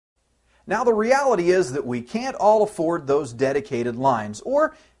Now the reality is that we can't all afford those dedicated lines,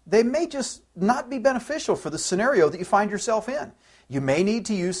 or they may just not be beneficial for the scenario that you find yourself in. You may need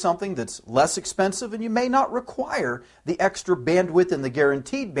to use something that's less expensive, and you may not require the extra bandwidth and the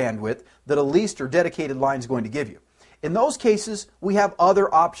guaranteed bandwidth that a leased or dedicated line is going to give you. In those cases, we have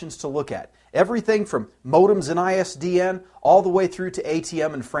other options to look at. Everything from modems and ISDN all the way through to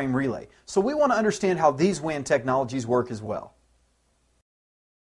ATM and frame relay. So we want to understand how these WAN technologies work as well.